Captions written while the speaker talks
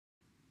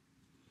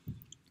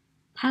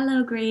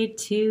Hello, grade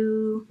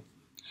 2.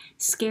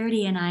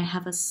 Scaredy and I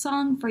have a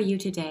song for you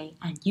today,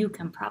 and you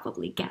can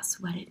probably guess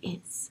what it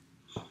is.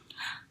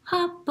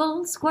 Hop,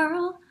 old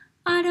squirrel,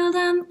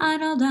 idle-dum,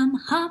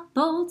 hop,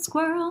 old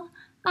squirrel,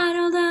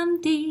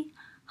 idle-dum-dee.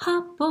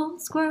 Hop,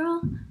 old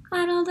squirrel,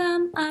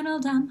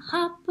 idle-dum,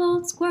 hop,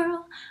 old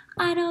squirrel,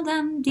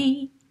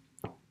 idle-dum-dee.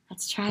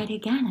 Let's try it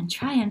again and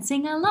try and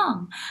sing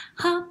along.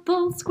 Hop,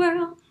 old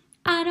squirrel,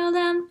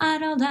 idle-dum,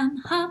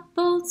 hop,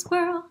 old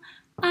squirrel,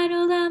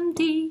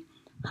 idle-dum-dee.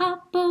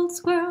 Hop, old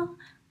squirrel,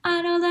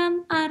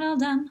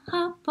 idle-dum,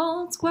 hop,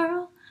 old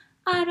squirrel,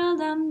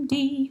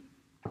 idle-dum-dee.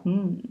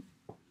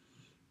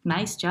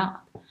 Nice job.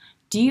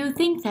 Do you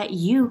think that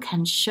you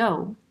can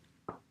show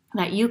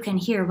that you can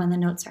hear when the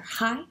notes are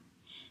high,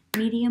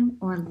 medium,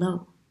 or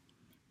low?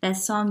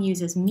 This song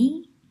uses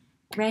mi,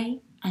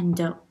 re, and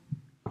do.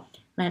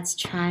 Let's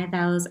try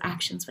those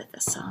actions with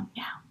the song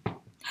now.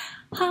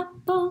 Hop,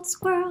 old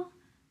squirrel,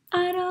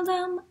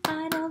 idle-dum,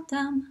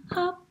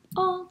 hop,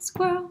 old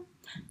squirrel,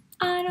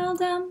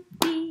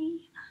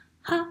 idle-dum-dee.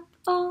 Hop,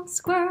 old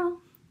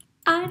squirrel,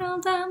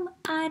 idle-dum,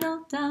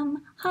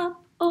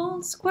 hop,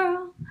 old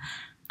squirrel,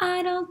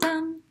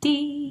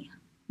 idle-dum-dee.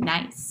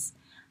 Nice.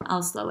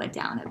 I'll slow it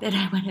down a bit.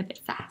 I went a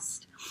bit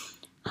fast.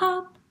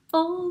 Hop,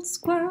 old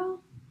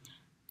squirrel,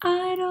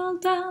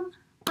 idle-dum,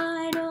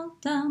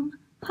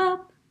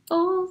 hop,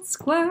 old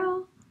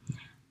squirrel,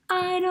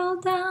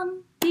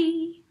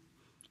 idle-dum-dee.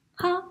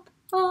 Hop,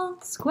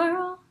 old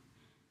squirrel,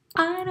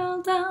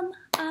 idle-dum,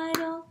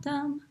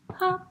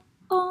 hop,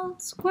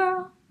 old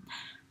squirrel,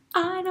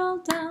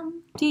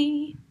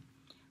 idle-dum-dee.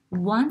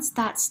 Once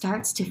that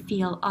starts to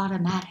feel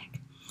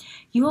automatic,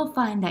 you will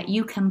find that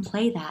you can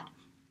play that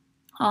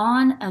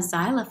on a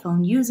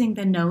xylophone using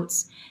the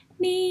notes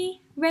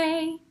mi,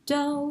 re,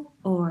 do,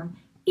 or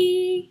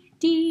E,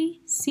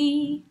 D,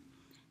 C.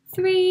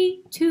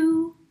 3,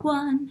 2,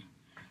 1.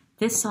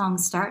 This song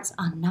starts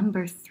on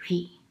number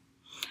 3.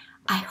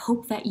 I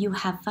hope that you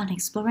have fun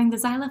exploring the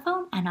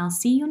xylophone, and I'll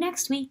see you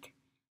next week.